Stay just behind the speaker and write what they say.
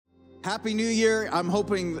Happy New Year. I'm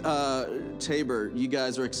hoping, Tabor, you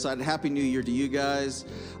guys are excited. Happy New Year to you guys.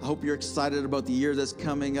 I hope you're excited about the year that's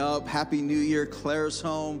coming up. Happy New Year, Claire's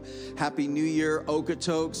Home. Happy New Year,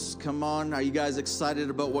 Okotoks. Come on, are you guys excited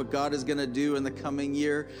about what God is going to do in the coming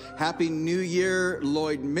year? Happy New Year,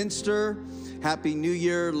 Lloydminster. Happy New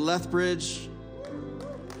Year, Lethbridge.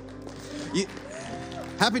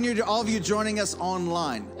 Happy New Year to all of you joining us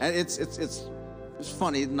online. It's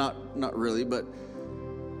funny, not really, but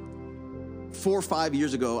 4 or 5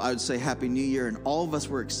 years ago, I would say Happy New Year, and all of us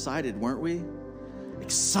were excited, weren't we?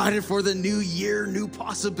 Excited for the new year, new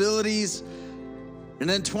possibilities. And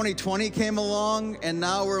then 2020 came along, and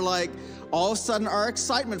now we're like, all of a sudden, our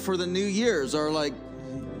excitement for the new years are like,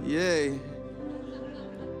 yay.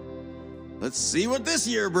 Let's see what this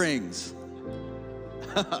year brings.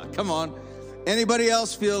 Come on. Anybody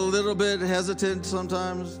else feel a little bit hesitant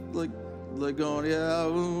sometimes? Like going,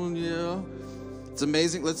 yeah. It's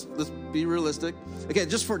amazing. Let's be realistic. Okay,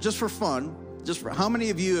 just for fun, how many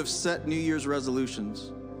of you have set New Year's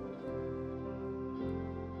resolutions?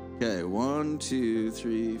 Okay, 1, 2,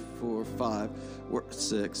 3, 4, 5,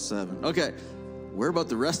 6, 7. Okay, where about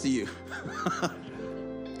the rest of you?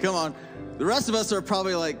 Come on. The rest of us are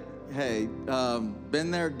probably like, hey,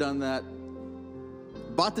 been there, done that,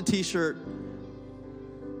 bought the t-shirt,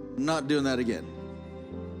 not doing that again.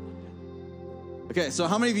 Okay, so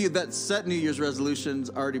how many of you that set New Year's resolutions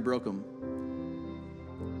already broke them?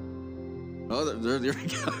 Oh, there we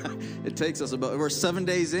go. It takes us we're 7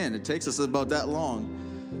 days in. It takes us about that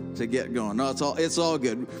long to get going. No, it's all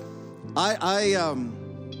good. I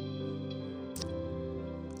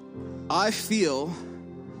feel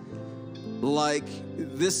like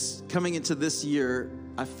this coming into this year,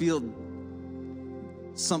 I feel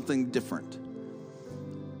something different.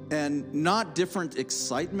 And not different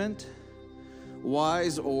excitement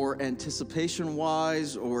wise or anticipation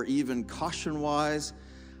wise or even caution wise.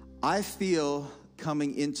 I feel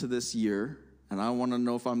coming into this year, and I want to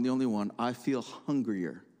know if I'm the only one, I feel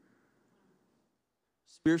hungrier.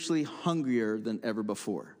 Spiritually hungrier than ever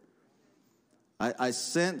before. I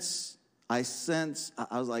sense, I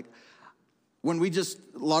was like, when a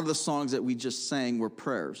lot of the songs that we just sang were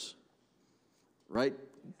prayers, right?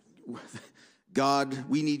 God,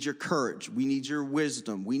 we need your courage. We need your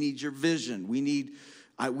wisdom. We need your vision. We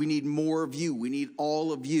need more of you. We need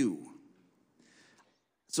all of you.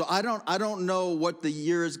 So I don't know what the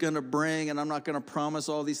year is going to bring, and I'm not going to promise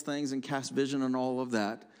all these things and cast vision and all of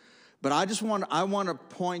that. But I want to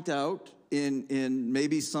point out in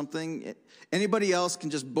maybe something. Anybody else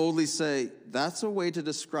can just boldly say, that's a way to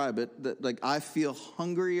describe it. That like I feel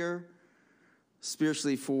hungrier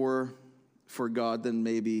spiritually for God than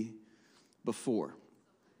maybe before.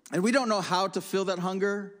 And we don't know how to fill that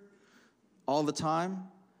hunger all the time,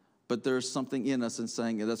 but there's something in us and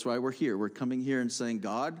saying, that's why we're here. We're coming here and saying,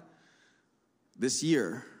 God, this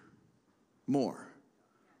year, more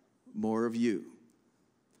of you.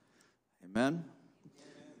 Amen?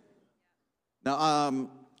 Now,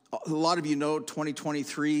 a lot of you know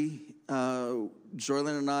 2023,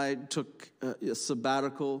 Joylyn and I took a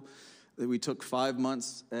sabbatical. We took 5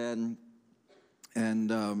 months and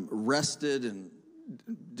rested and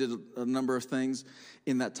did a number of things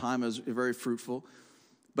in that time. It was very fruitful.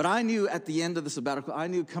 But I knew at the end of the sabbatical,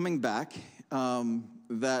 coming back,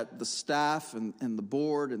 that the staff and the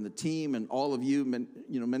board and the team and all of you,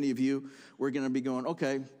 many of you, were going to be going,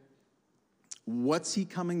 okay, what's he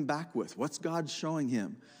coming back with? What's God showing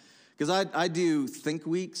him? Because I do think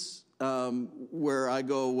weeks where I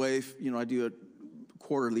go away, I do it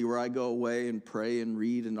quarterly where I go away and pray and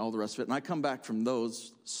read and all the rest of it. And I come back from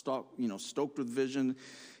those stoked with vision.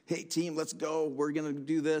 Hey, team, let's go. We're going to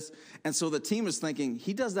do this. And so the team is thinking,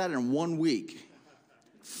 he does that in 1 week.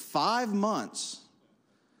 5 months.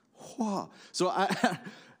 Wow. So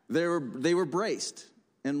they were braced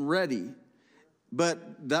and ready.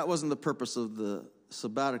 But that wasn't the purpose of the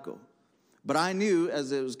sabbatical. But I knew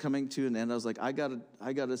as it was coming to an end, I was like, I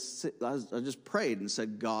gotta sit. I just prayed and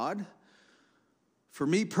said, God, for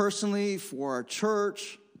me personally, for our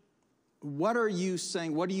church, what are you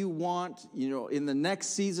saying? What do you want, in the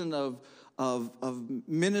next season of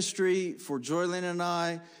ministry for Joylyn and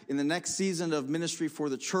I, in the next season of ministry for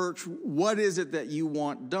the church? What is it that you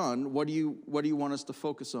want done? What do you want us to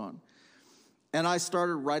focus on? And I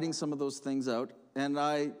started writing some of those things out, and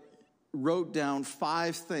I wrote down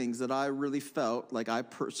 5 things that I really felt like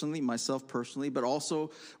myself personally, but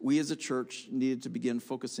also we as a church needed to begin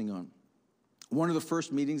focusing on. One of the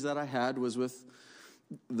first meetings that I had was with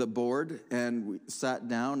the board, and we sat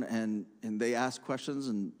down and they asked questions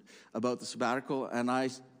about the sabbatical, and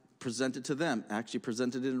I presented to them, actually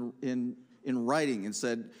presented in in writing and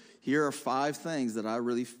said, here are 5 things that I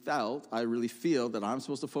really feel that I'm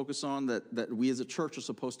supposed to focus on, that we as a church are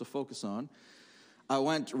supposed to focus on. I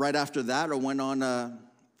went right after that, I went on a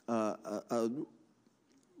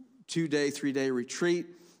 2-day, 3-day retreat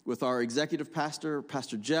with our executive pastor,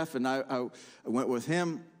 Pastor Jeff, and I went with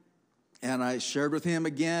him, and I shared with him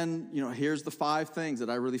again, here's the 5 things that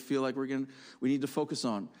I really feel like we need to focus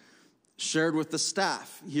on. Shared with the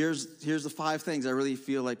staff, here's the 5 things I really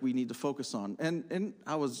feel like we need to focus on. And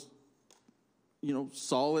I was,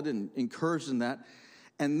 solid and encouraged in that.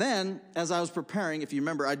 And then, as I was preparing, if you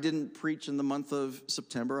remember, I didn't preach in the month of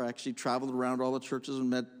September. I actually traveled around all the churches and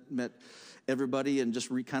met everybody and just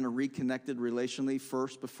kind of reconnected relationally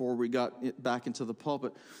first before we got back into the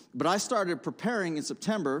pulpit. But I started preparing in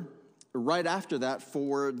September, right after that,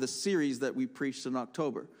 for the series that we preached in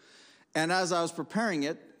October. And as I was preparing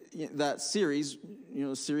it, that series,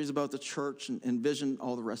 series about the church and vision,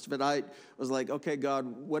 all the rest of it, I was like, okay, God,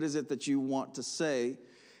 what is it that you want to say?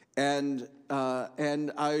 And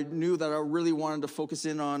I knew that I really wanted to focus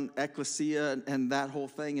in on ecclesia and that whole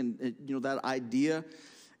thing and that idea.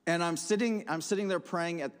 And I'm sitting there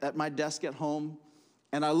praying at my desk at home,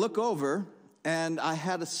 and I look over, and I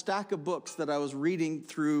had a stack of books that I was reading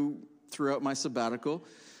throughout my sabbatical,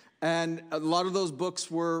 and a lot of those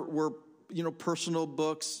books were personal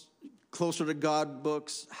books, closer to God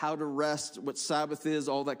books, how to rest, what Sabbath is,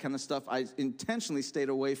 all that kind of stuff. I intentionally stayed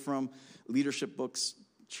away from leadership books,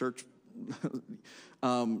 church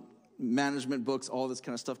management books, all this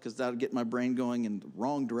kind of stuff, because that would get my brain going in the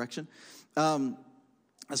wrong direction.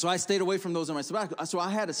 So I stayed away from those in my sabbatical. So I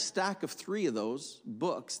had a stack of 3 of those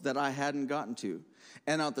books that I hadn't gotten to.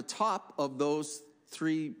 And at the top of those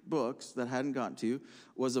 3 books that I hadn't gotten to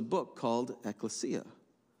was a book called Ecclesia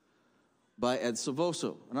by Ed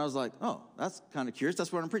Silvoso. And I was like, oh, that's kind of curious.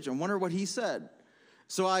 That's what I'm preaching. I wonder what he said.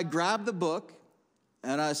 So I grabbed the book,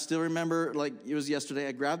 and I still remember like it was yesterday.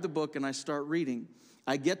 I grabbed the book, and I start reading.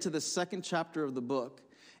 I get to the 2nd chapter of the book,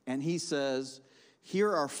 and he says,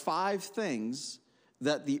 here are 5 things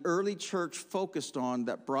that the early church focused on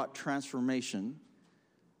that brought transformation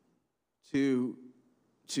to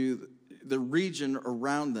the region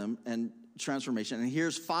around them and transformation. And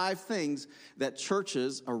here's 5 things that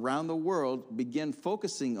churches around the world begin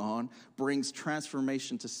focusing on brings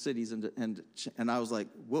transformation to cities. And I was like,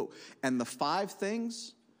 whoa. And the 5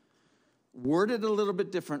 things, worded a little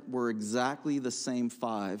bit different, were exactly the same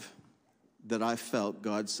 5 that I felt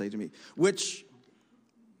God say to me, which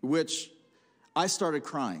I started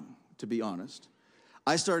crying, to be honest.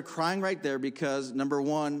 I started crying right there because, number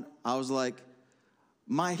one, I was like,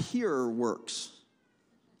 my hearer works.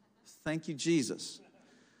 Thank you, Jesus.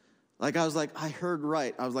 I was like, I heard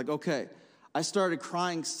right. I was like, okay. I started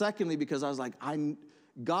crying, secondly, because I was like,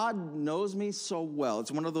 God knows me so well.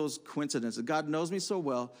 It's one of those coincidences. God knows me so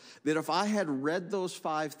well that if I had read those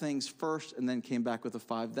 5 things first and then came back with the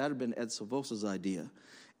 5, that would have been Ed Silvoso's idea.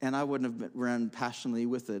 And I wouldn't have ran passionately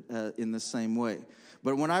with it in the same way.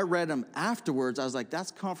 But when I read them afterwards, I was like, that's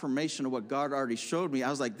confirmation of what God already showed me. I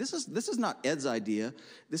was like, this is not Ed's idea.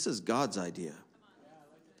 This is God's idea.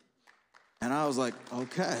 And I was like,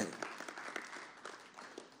 okay.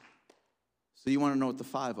 So you want to know what the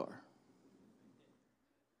 5 are?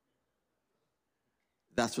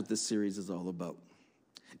 That's what this series is all about.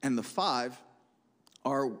 And the 5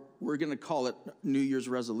 are, we're going to call it New Year's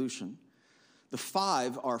resolution. The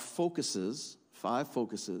 5 are focuses, 5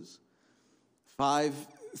 focuses, 5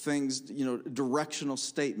 things, directional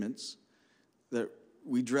statements that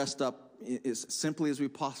we dressed up as simply as we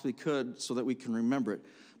possibly could so that we can remember it.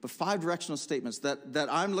 But 5 directional statements that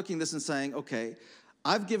I'm looking at this and saying, okay,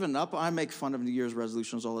 I've given up. I make fun of New Year's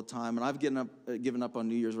resolutions all the time, and I've given up on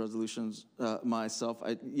New Year's resolutions myself.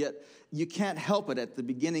 Yet you can't help it at the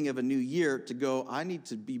beginning of a new year to go, I need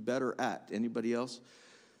to be better at. Anybody else?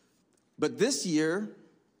 But this year,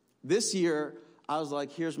 I was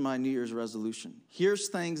like, here's my New Year's resolution. Here's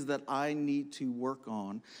things that I need to work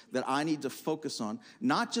on, that I need to focus on,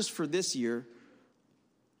 not just for this year,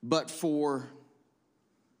 but for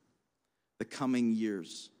the coming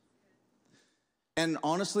years. And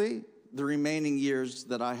honestly, the remaining years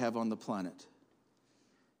that I have on the planet.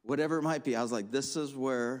 Whatever it might be, I was like, this is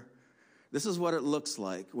what it looks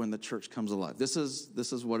like when the church comes alive. This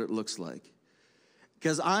is what it looks like.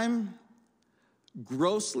 Because I'm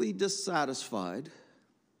grossly dissatisfied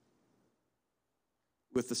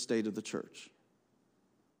with the state of the church.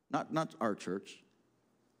 Not our church,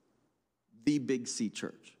 the Big C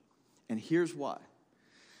church. And here's why.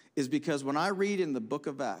 Is because when I read in the book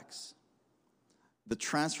of Acts, the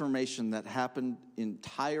transformation that happened in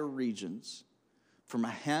entire regions from a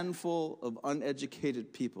handful of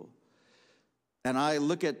uneducated people and I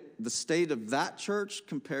look at the state of that church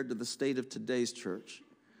compared to the state of today's church,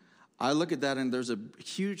 I look at that and there's a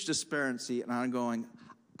huge disparity, and I'm going,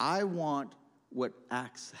 I want what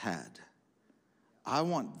Acts had. I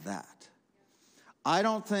want that. I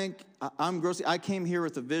don't think, I came here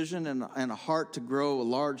with a vision and a heart to grow a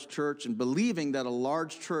large church and believing that a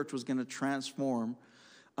large church was going to transform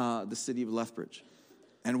the city of Lethbridge.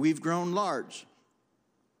 And we've grown large,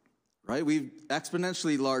 right? We've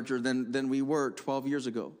exponentially larger than we were 12 years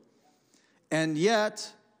ago. And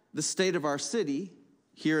yet, the state of our city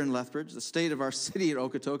here in Lethbridge, the state of our city in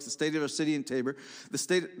Okotoks, the state of our city in Tabor, the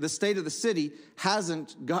state of the city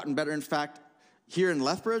hasn't gotten better. In fact, here in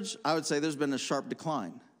Lethbridge, I would say there's been a sharp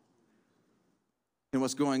decline in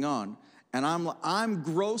what's going on. And I'm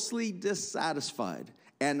grossly dissatisfied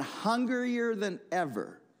and hungrier than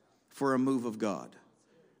ever for a move of God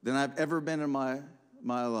than I've ever been in my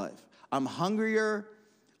life. I'm hungrier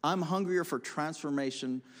for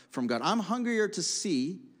transformation from God. I'm hungrier to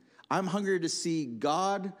see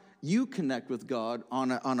God, you connect with God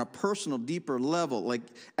on a personal, deeper level, like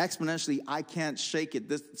exponentially, I can't shake it,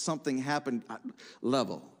 this something happened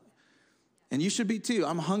level. And you should be too.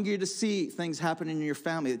 I'm hungry to see things happening in your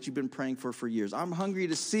family that you've been praying for years. I'm hungry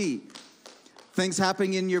to see things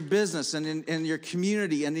happening in your business and in your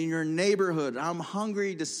community and in your neighborhood. I'm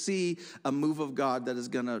hungry to see a move of God that is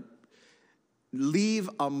going to leave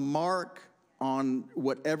a mark on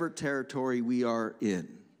whatever territory we are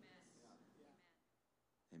in.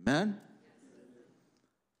 Amen?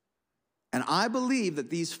 And I believe that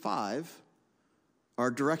these 5 are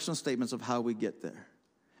directional statements of how we get there.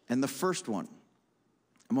 And the first one,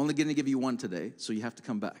 I'm only going to give you one today, so you have to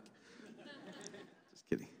come back. Just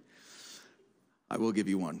kidding. I will give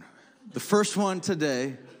you one. The first one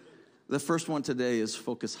today is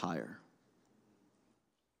focus higher.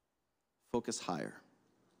 Focus higher.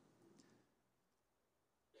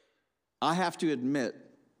 I have to admit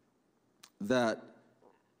that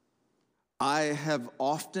I have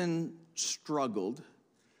often struggled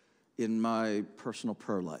in my personal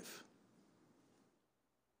prayer life.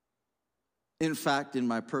 In fact, in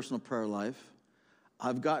my personal prayer life,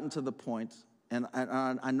 I've gotten to the point, and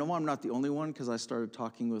I know I'm not the only one because I started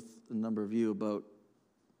talking with a number of you about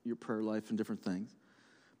your prayer life and different things.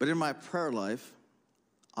 But in my prayer life,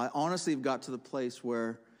 I honestly have got to the place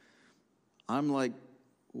where I'm like,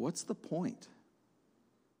 what's the point?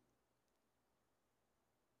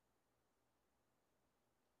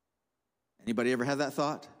 Anybody ever had that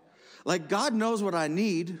thought? Like, God knows what I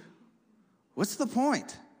need. What's the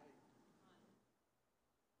point?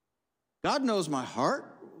 God knows my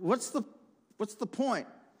heart. What's the point?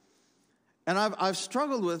 And I've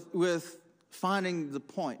struggled with finding the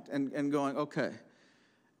point and going, okay.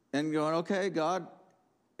 And going, okay, God,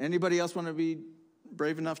 anybody else want to be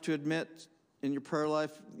brave enough to admit in your prayer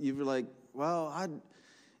life, you're like, well,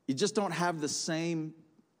 you just don't have the same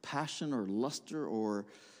passion or luster or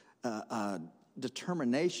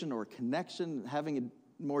determination or connection, having a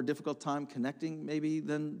more difficult time connecting maybe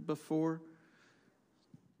than before.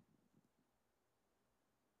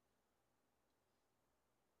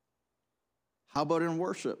 How about in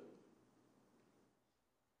worship?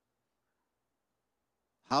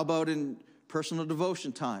 How about in personal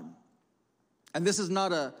devotion time? And this is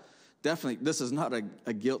not a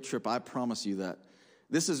guilt trip, I promise you that.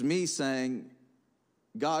 This is me saying,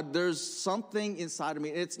 God, there's something inside of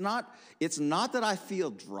me. It's not that I feel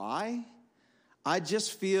dry. I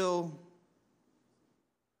just feel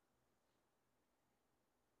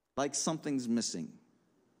like something's missing.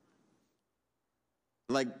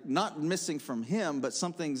 Like not missing from him, but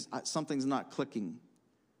something's not clicking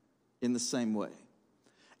in the same way.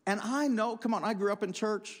 And I know, come on, I grew up in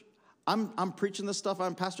church. I'm preaching this stuff,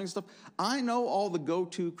 I'm pastoring stuff. I know all the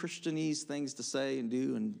go-to Christianese things to say and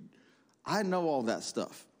do, and I know all that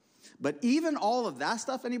stuff. But even all of that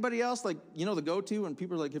stuff, anybody else, like, you know, the go-to, when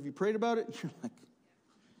people are like, have you prayed about it? You're like,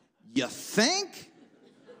 you think?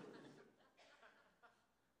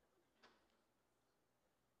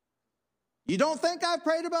 You don't think I've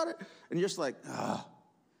prayed about it? And you're just like,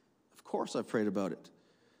 of course I've prayed about it.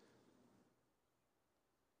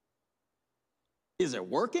 Is it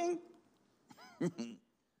working?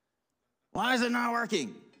 Why is it not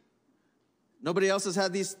working? Nobody else has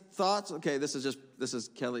had these thoughts? Okay, this is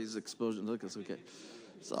Kelly's explosion. Look, it's okay.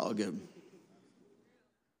 It's all good.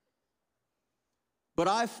 But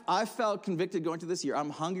I felt convicted going to this year. I'm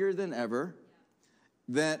hungrier than ever.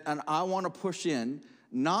 And I want to push in,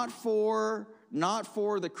 not for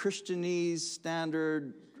the Christianese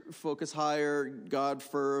standard, focus higher, God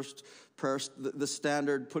first, prayer, the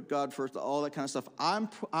standard, put God first, all that kind of stuff.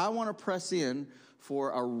 I want to press in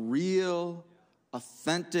for a real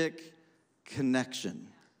authentic connection.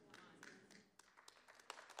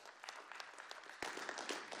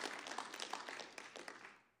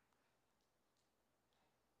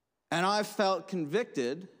 And I felt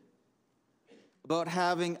convicted about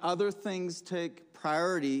having other things take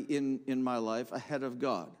priority in my life ahead of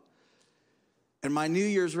God. And my New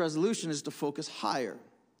Year's resolution is to focus higher,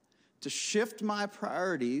 to shift my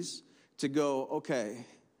priorities to go, okay,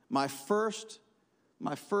 my first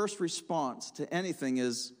response to anything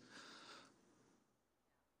is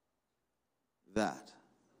that.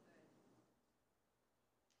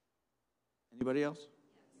 Anybody else?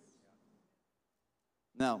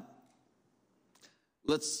 Now,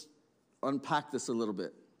 let's unpack this a little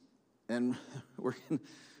bit. And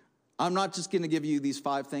I'm not just going to give you these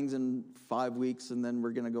 5 things in 5 weeks and then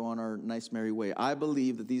we're going to go on our nice merry way. I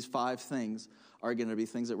believe that these 5 things are going to be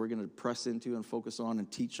things that we're going to press into and focus on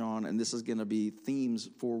and teach on, and this is going to be themes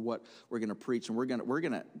for what we're going to preach, and we're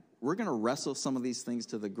going to wrestle some of these things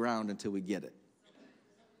to the ground until we get it.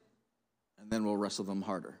 And then we'll wrestle them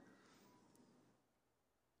harder.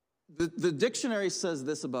 The dictionary says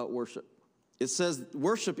this about worship. It says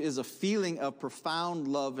worship is a feeling of profound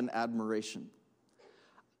love and admiration.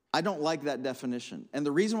 I don't like that definition. And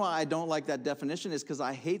the reason why I don't like that definition is because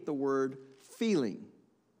I hate the word feeling.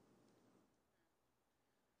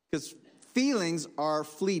 Because feelings are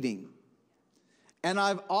fleeting. And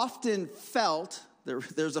I've often felt,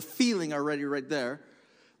 there's a feeling already right there,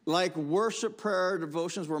 like worship, prayer,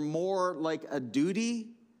 devotions were more like a duty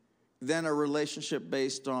than a relationship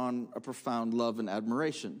based on a profound love and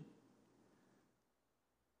admiration.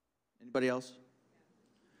 Anybody else?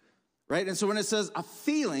 Right? And so when it says a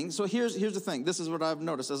feeling, so here's the thing. This is what I've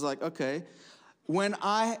noticed. I was like, okay, when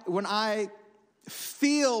I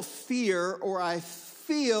feel fear, or I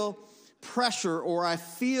feel pressure, or I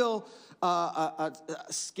feel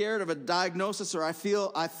scared of a diagnosis, or I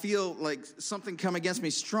feel like something come against me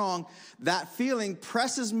strong, that feeling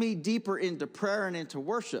presses me deeper into prayer and into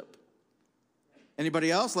worship.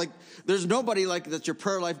 Anybody else? Like, there's nobody like that your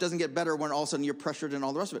prayer life doesn't get better when all of a sudden you're pressured and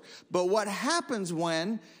all the rest of it. But what happens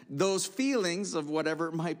when those feelings of whatever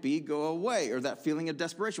it might be go away, or that feeling of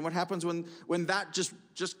desperation? What happens when that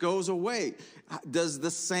just goes away? Does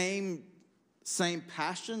the same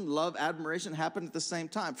passion, love, admiration happen at the same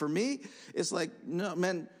time? For me, it's like, no,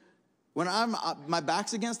 man, when my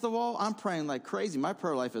back's against the wall, I'm praying like crazy. My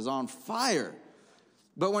prayer life is on fire.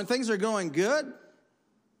 But when things are going good,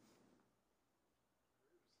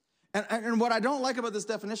 and what I don't like about this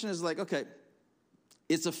definition is like, okay,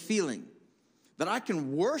 it's a feeling that I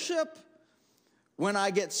can worship when I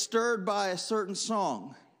get stirred by a certain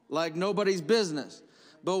song, like nobody's business.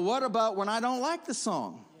 But what about when I don't like the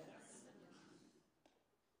song?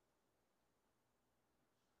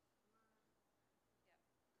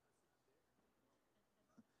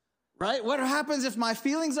 Right? What happens if my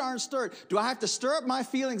feelings aren't stirred? Do I have to stir up my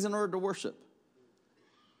feelings in order to worship?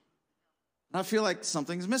 And I feel like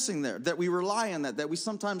something's missing there, that we rely on that we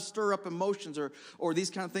sometimes stir up emotions or these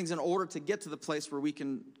kind of things in order to get to the place where we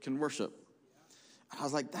can worship. I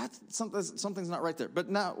was like, that's something's not right there. But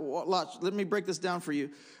now, let me break this down for you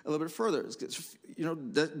a little bit further.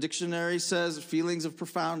 The dictionary says feelings of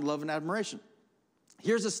profound love and admiration.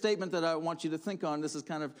 Here's a statement that I want you to think on. This is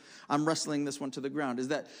I'm wrestling this one to the ground, is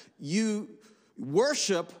that you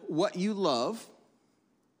worship what you love.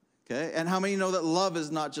 Okay, and how many know that love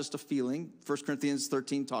is not just a feeling? 1 Corinthians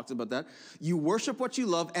 13 talks about that. You worship what you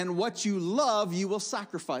love, and what you love you will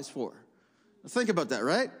sacrifice for. Think about that,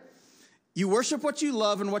 right? You worship what you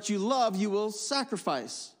love, and what you love you will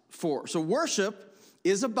sacrifice for. So worship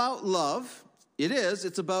is about love. It is.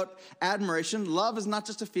 It's about admiration. Love is not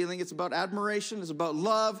just a feeling. It's about admiration. It's about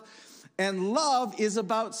love. And love is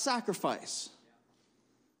about sacrifice.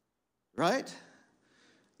 Right?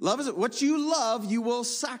 Love is what you love, you will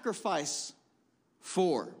sacrifice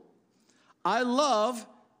for. I love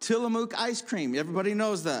Tillamook ice cream. Everybody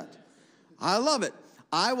knows that. I love it.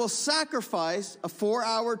 I will sacrifice a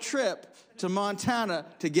 4-hour trip to Montana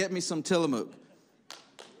to get me some Tillamook.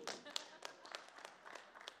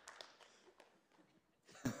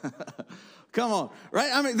 Come on,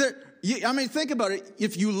 right? I mean, think about it.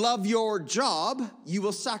 If you love your job, you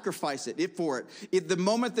will sacrifice for it. If the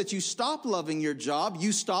moment that you stop loving your job,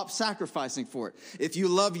 you stop sacrificing for it. If you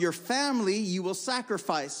love your family, you will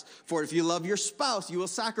sacrifice for it. If you love your spouse, you will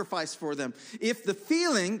sacrifice for them. If the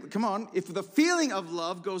feeling of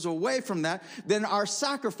love goes away from that, then our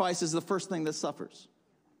sacrifice is the first thing that suffers.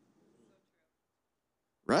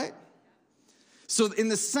 Right? So in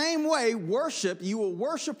the same way, worship, you will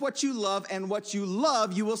worship what you love, and what you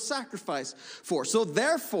love, you will sacrifice for. So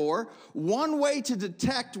therefore, one way to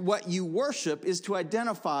detect what you worship is to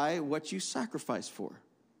identify what you sacrifice for.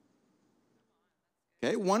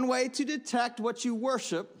 Okay, one way to detect what you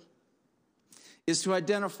worship is to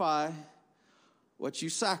identify what you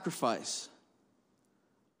sacrifice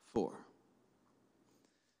for.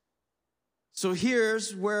 So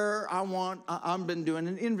here's where I've been doing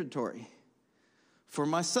an inventory for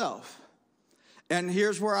myself. And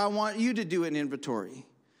here's where I want you to do an inventory.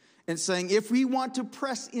 And saying, if we want to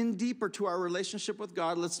press in deeper to our relationship with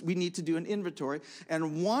God, we need to do an inventory.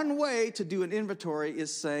 And one way to do an inventory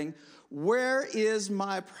is saying, where is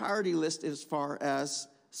my priority list as far as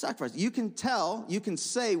sacrifice? You can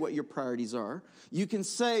say what your priorities are. You can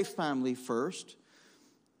say family first.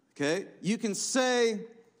 Okay? You can say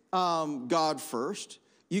God first.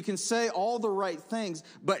 You can say all the right things,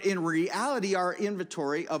 but in reality, our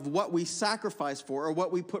inventory of what we sacrifice for, or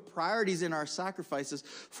what we put priorities in our sacrifices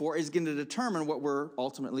for, is going to determine what we're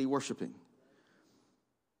ultimately worshiping.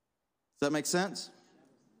 Does that make sense?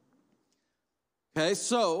 Okay,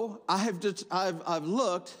 so I've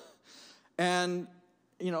looked, and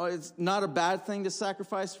it's not a bad thing to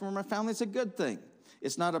sacrifice for my family. It's a good thing.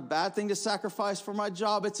 It's not a bad thing to sacrifice for my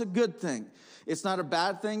job. It's a good thing. It's not a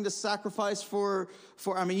bad thing to sacrifice for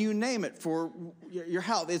you name it, for your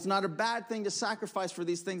health. It's not a bad thing to sacrifice for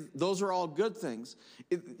these things. Those are all good things.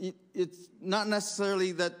 It's not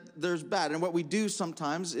necessarily that there's bad. And what we do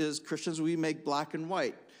sometimes is, Christians, we make black and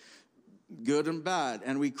white, good and bad,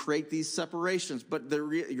 and we create these separations. But the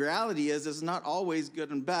reality is, it's not always good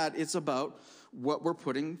and bad. It's about what we're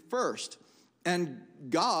putting first. And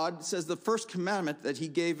God says the first commandment that he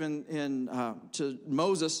gave to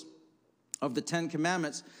Moses of the 10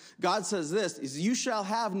 commandments, God says this, is you shall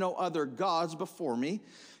have no other gods before me.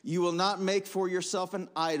 You will not make for yourself an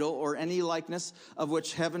idol or any likeness of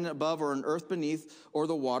which heaven above or an earth beneath or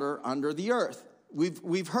the water under the earth.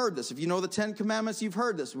 We've heard this. If you know the 10 commandments, you've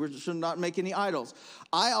heard this. We should not make any idols.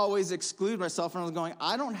 I always exclude myself, and I was going,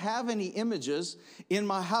 I don't have any images in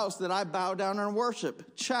my house that I bow down and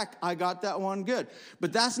worship. Check, I got that one good.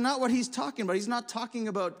 But that's not what he's talking about. He's not talking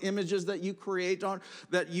about images that you create on,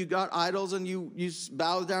 that you got idols and you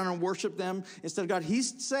bow down and worship them instead of God.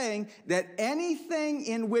 He's saying that anything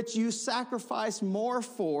in which you sacrifice more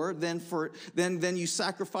for than you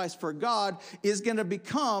sacrifice for God is going to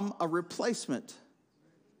become a replacement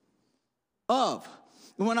of.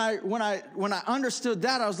 When I understood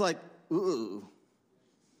that, I was like, ooh.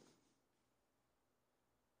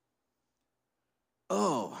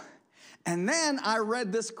 Oh. And then I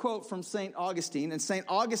read this quote from St. Augustine, and St.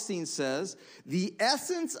 Augustine says, the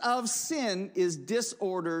essence of sin is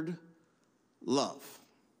disordered love.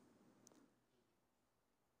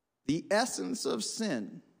 The essence of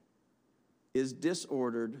sin is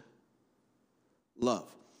disordered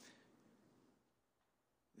love.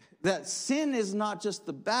 That sin is not just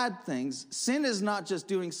the bad things. Sin is not just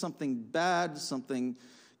doing something bad,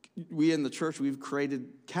 we in the church, we've created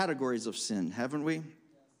categories of sin, haven't we?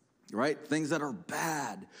 Right? Things that are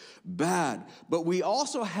bad. But we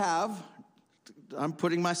also have, I'm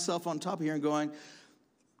putting myself on top here and going,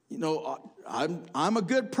 I'm a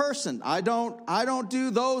good person. I don't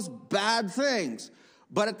do those bad things.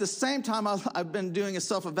 But at the same time, I've been doing a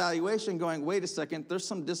self-evaluation going, wait a second, there's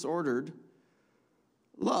some disordered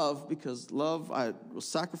love, because love, I will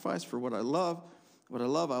sacrifice for what I love. What I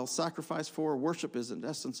love, I'll sacrifice for. Worship is an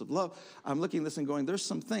essence of love. I'm looking at this and going, there's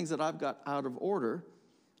some things that I've got out of order,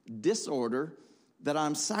 disorder, that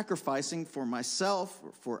I'm sacrificing for myself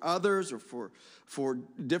or for others or for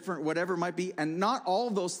different, whatever it might be. And not all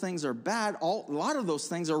of those things are bad. A lot of those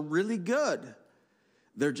things are really good.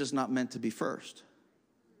 They're just not meant to be first.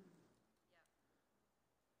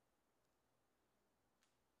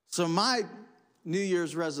 So my New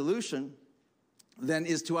Year's resolution then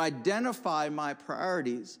is to identify my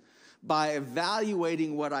priorities by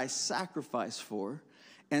evaluating what I sacrifice for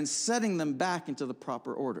and setting them back into the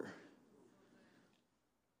proper order.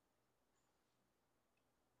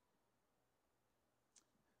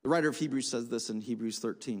 The writer of Hebrews says this in Hebrews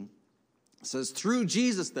 13. It says, through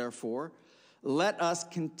Jesus, therefore, let us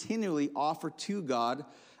continually offer to God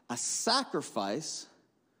a sacrifice,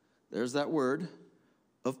 there's that word,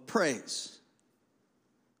 of praise.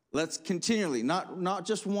 Let's continually, not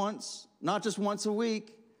just once a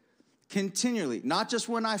week, continually, not just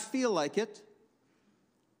when I feel like it,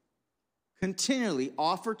 continually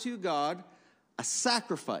offer to God a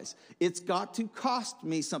sacrifice. It's got to cost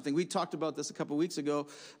me something. We talked about this a couple weeks ago,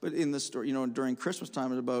 but in the story, during Christmas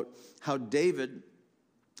time, about how David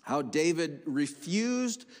how David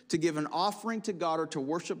refused to give an offering to God or to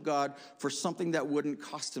worship God for something that wouldn't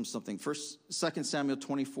cost him something. 2 Samuel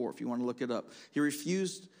 24, if you want to look it up. He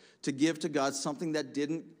refused to give to God something that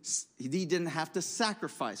he didn't have to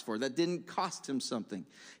sacrifice for, that didn't cost him something.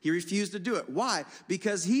 He refused to do it. Why?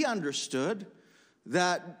 Because he understood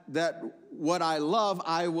that what I love,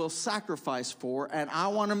 I will sacrifice for, and I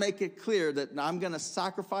want to make it clear that I'm going to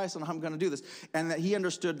sacrifice and I'm going to do this. And that he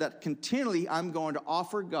understood that continually I'm going to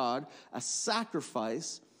offer God a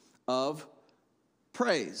sacrifice of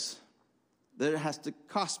praise, that it has to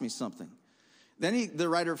cost me something. Then the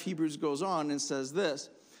writer of Hebrews goes on and says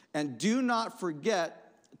this, and do not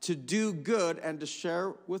forget to do good and to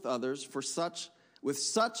share with others, for with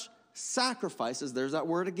such sacrifices, there's that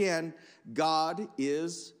word again, God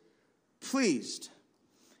is pleased.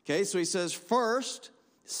 Okay, so he says first,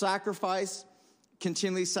 sacrifice,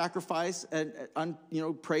 continually sacrifice, and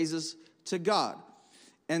praises to God.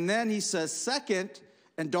 And then he says second,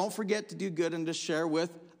 and don't forget to do good and to share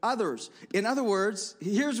with others. In other words,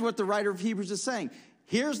 here's what the writer of Hebrews is saying.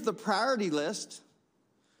 Here's the priority list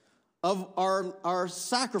of our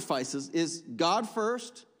sacrifices is God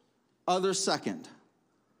first, others second.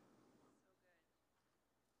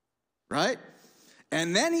 Right?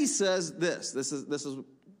 And then he says this is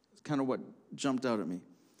kind of what jumped out at me.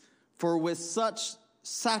 For with such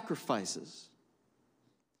sacrifices,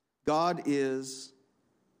 God is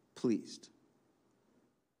pleased.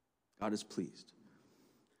 God is pleased.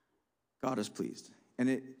 God is pleased. And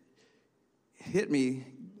it hit me,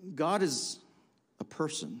 God is a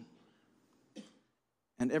person.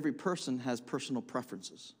 And every person has personal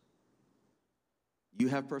preferences. You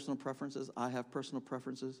have personal preferences. I have personal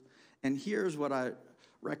preferences. And here's what I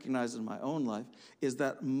recognize in my own life is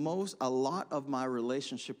that a lot of my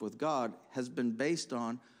relationship with God has been based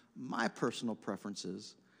on my personal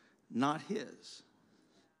preferences, not his.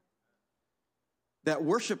 That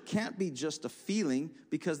worship can't be just a feeling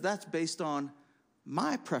because that's based on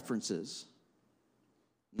my preferences,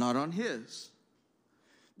 not on his.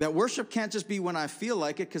 That worship can't just be when I feel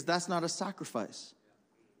like it because that's not a sacrifice.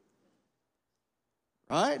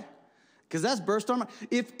 Right? Because that's burst on my...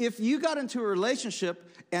 If you got into a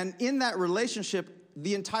relationship and in that relationship,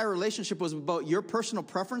 the entire relationship was about your personal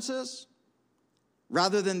preferences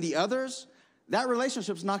rather than the others, that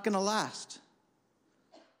relationship's not going to last.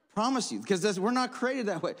 Promise you. Because we're not created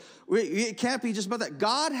that way. It can't be just about that.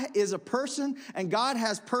 God is a person and God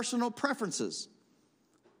has personal preferences.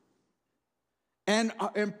 And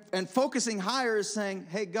focusing higher is saying,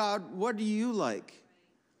 hey, God, what do you like?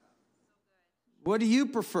 What do you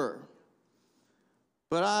prefer?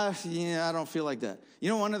 But I don't feel like that. You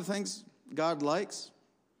know one of the things God likes?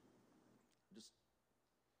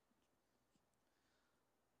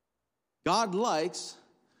 God likes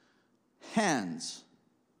hands.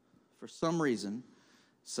 For some reason,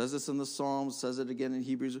 says this in the Psalms, says it again in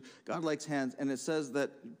Hebrews. God likes hands, and it says that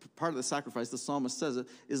part of the sacrifice, the psalmist says it,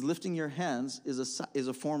 is lifting your hands is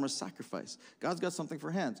a form of sacrifice. God's got something for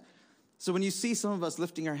hands. So when you see some of us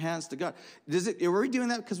lifting our hands to God, are we doing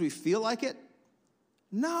that because we feel like it?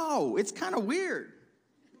 No, it's kind of weird.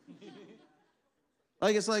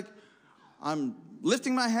 It's like, I'm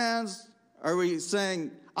lifting my hands. Are we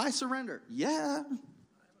saying, I surrender? Yeah.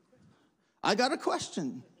 I got a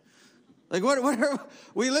question. What are,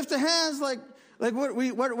 we lift the hands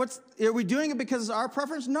are we doing it because it's our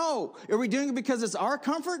preference? No. Are we doing it because it's our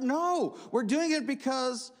comfort? No. We're doing it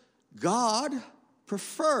because God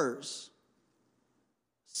prefers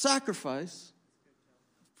sacrifice,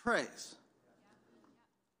 praise.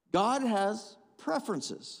 God has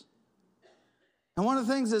preferences. And one of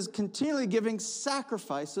the things is continually giving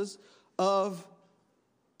sacrifices of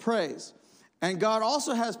praise. And God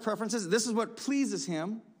also has preferences. This is what pleases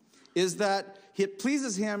him, is that it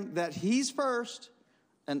pleases him that he's first,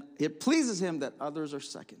 and it pleases him that others are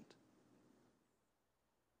second.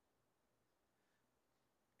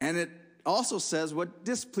 And it also says what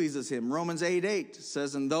displeases him. Romans 8:8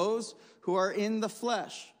 says, and those who are in the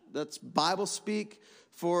flesh, that's Bible speak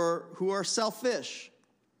for who are selfish,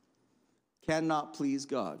 cannot please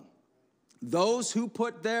God. Those who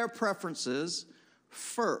put their preferences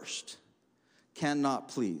first cannot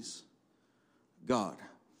please God.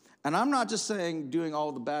 And I'm not just saying doing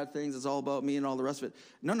all the bad things, it's all about me and all the rest of it.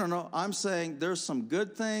 No. I'm saying there's some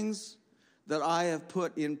good things that I have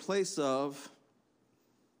put in place of,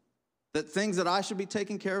 that things that I should be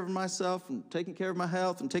taking care of myself and taking care of my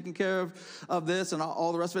health and taking care of this and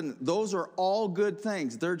all the rest of it. And those are all good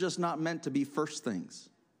things. They're just not meant to be first things.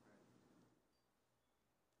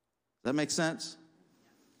 Does that make sense?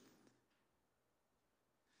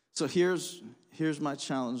 So here's my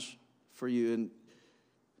challenge for you. And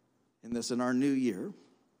in our new year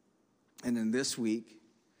and in this week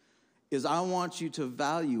is I want you to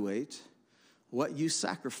evaluate what you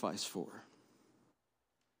sacrifice for.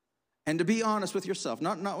 And to be honest with yourself,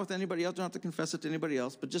 not with anybody else, don't have to confess it to anybody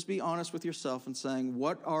else, but just be honest with yourself and saying,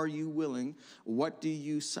 what are you willing, what do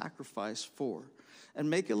you sacrifice for? And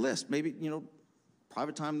make a list. Maybe,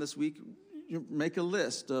 private time this week, make a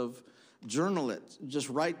list of, journal it. Just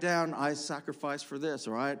write down, I sacrifice for this,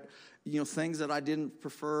 or things that I didn't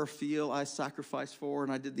prefer, feel I sacrificed for,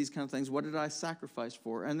 and I did these kind of things. What did I sacrifice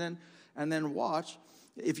for? And then watch,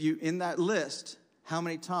 if you, in that list, how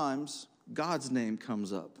many times God's name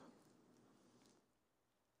comes up.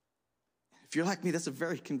 If you're like me, that's a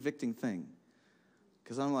very convicting thing.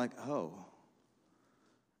 Because I'm like, oh.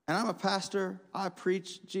 And I'm a pastor. I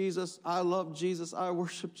preach Jesus. I love Jesus. I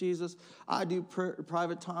worship Jesus. I do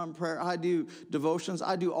private time prayer. I do devotions.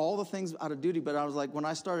 I do all the things out of duty. But I was like, when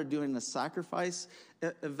I started doing the sacrifice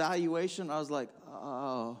evaluation, I was like,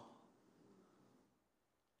 oh.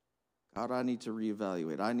 God, I need to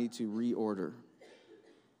reevaluate. I need to reorder.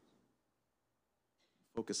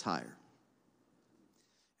 Focus higher.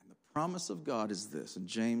 Promise of God is this. In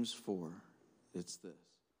James 4, it's this.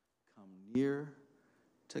 Come near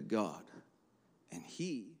to God, and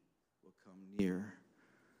he will come near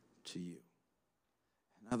to you.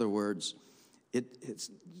 In other words,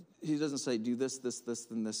 he doesn't say do this, and this,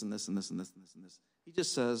 and this, and this, and this, and this, and this. He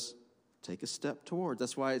just says, take a step toward.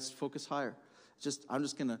 That's why it's focus higher. I'm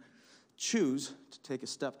just going to choose to take a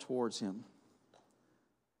step towards him.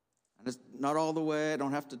 And it's not all the way. I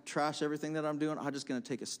don't have to trash everything that I'm doing. I'm just going to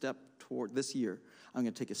take a step toward this year. I'm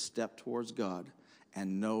going to take a step towards God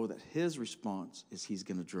and know that his response is he's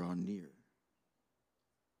going to draw near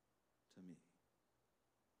to me.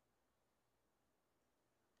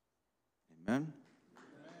 Amen?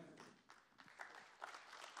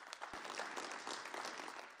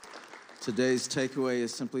 Today's takeaway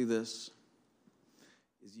is simply this.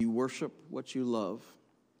 Is you worship what you love,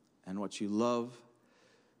 and what you love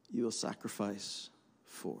you will sacrifice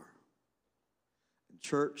for. In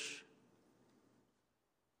church,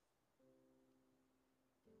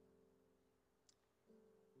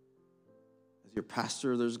 as your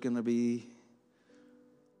pastor, there's going to be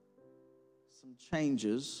some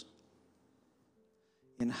changes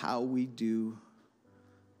in how we do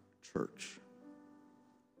church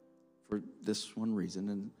for this one reason.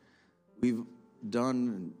 And we've done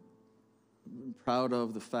and been proud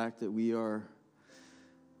of the fact that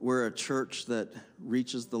we're a church that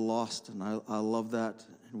reaches the lost, and I love that.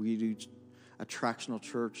 And we do attractional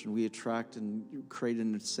church, and we attract and create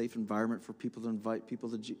a safe environment for people to invite people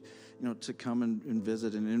to come and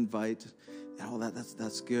visit and invite, and all that.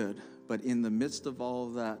 That's good. But in the midst of all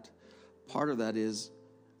of that, part of that is,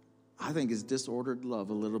 I think, is disordered love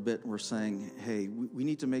a little bit. And we're saying, hey, we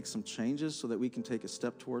need to make some changes so that we can take a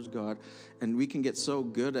step towards God, and we can get so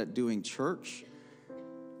good at doing church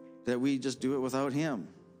that we just do it without him.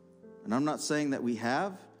 And I'm not saying that we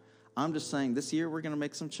have. I'm just saying this year we're going to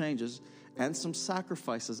make some changes and some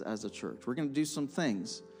sacrifices as a church. We're going to do some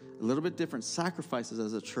things, a little bit different sacrifices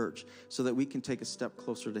as a church, so that we can take a step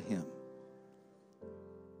closer to him.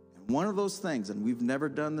 And one of those things, and we've never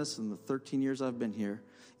done this in the 13 years I've been here,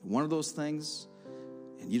 one of those things,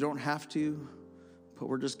 and you don't have to, but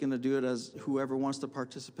we're just going to do it as whoever wants to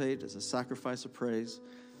participate, as a sacrifice of praise,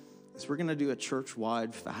 is we're going to do a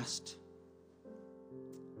church-wide fast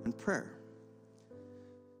and prayer.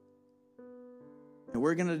 And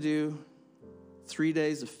we're going to do 3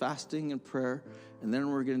 days of fasting and prayer, and then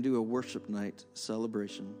we're going to do a worship night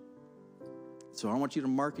celebration. So I want you to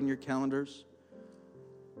mark in your calendars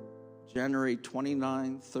January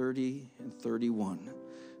 29, 30, and 31.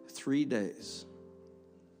 3 days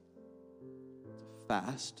to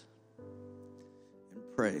fast and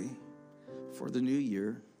pray for the new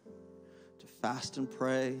year, to fast and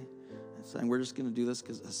pray, and saying we're just going to do this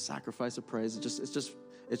because a sacrifice of praise. It's just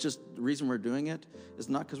the reason we're doing it is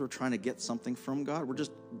not because we're trying to get something from God. We're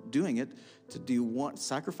just doing it to do one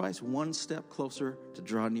step closer to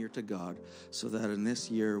draw near to God, so that in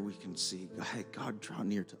this year we can see, hey, God, draw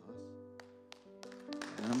near to us.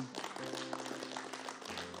 Amen.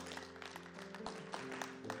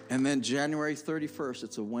 And then January 31st,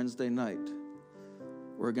 it's a Wednesday night.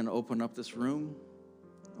 We're going to open up this room,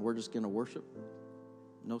 and we're just going to worship.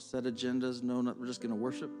 No set agendas, we're just going to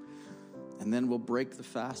worship. And then we'll break the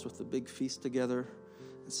fast with the big feast together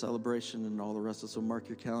and celebration and all the rest of it. So mark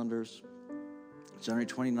your calendars. January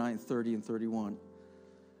 29, 30, and 31.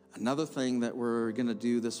 Another thing that we're going to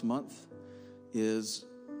do this month is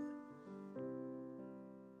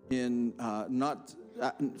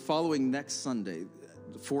following next Sunday,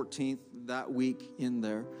 the 14th, that week in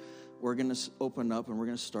there, we're going to open up and we're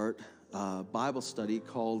going to start a Bible study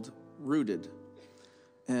called Rooted.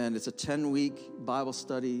 And it's a 10-week Bible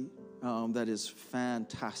study that is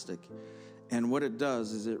fantastic. And what it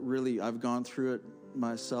does is I've gone through it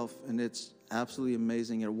myself, and it's absolutely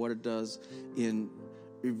amazing at what it does in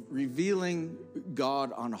revealing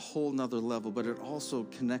God on a whole nother level, but it also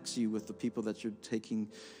connects you with the people that you're taking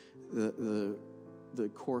the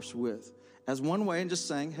course with. As one way, and just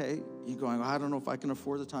saying, hey, you're going, I don't know if I can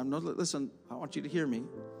afford the time. No, listen, I want you to hear me.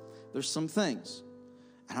 There's some things,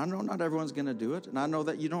 and I know not everyone's going to do it, and I know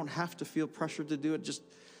that you don't have to feel pressured to do it.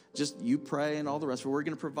 Just you pray and all the rest. But we're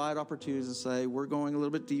going to provide opportunities and say we're going a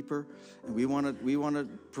little bit deeper, and we want to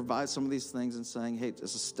provide some of these things and saying, hey,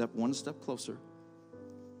 it's one step closer,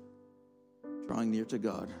 drawing near to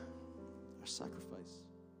God, our sacrifice,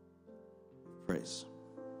 praise.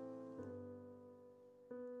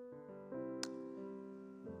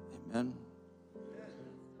 Amen.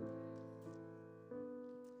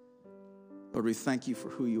 Lord, we thank you for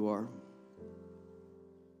who you are.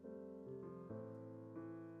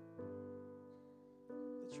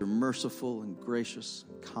 That you're merciful and gracious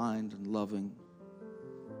and kind and loving.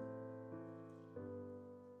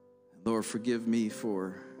 And Lord, forgive me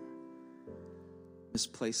for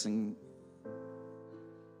misplacing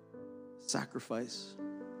sacrifice,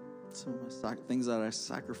 some of my things that I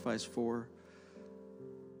sacrifice for.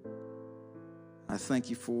 I thank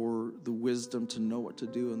you for the wisdom to know what to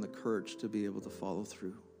do and the courage to be able to follow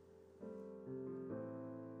through.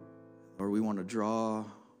 Lord, we want to draw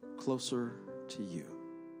closer to you.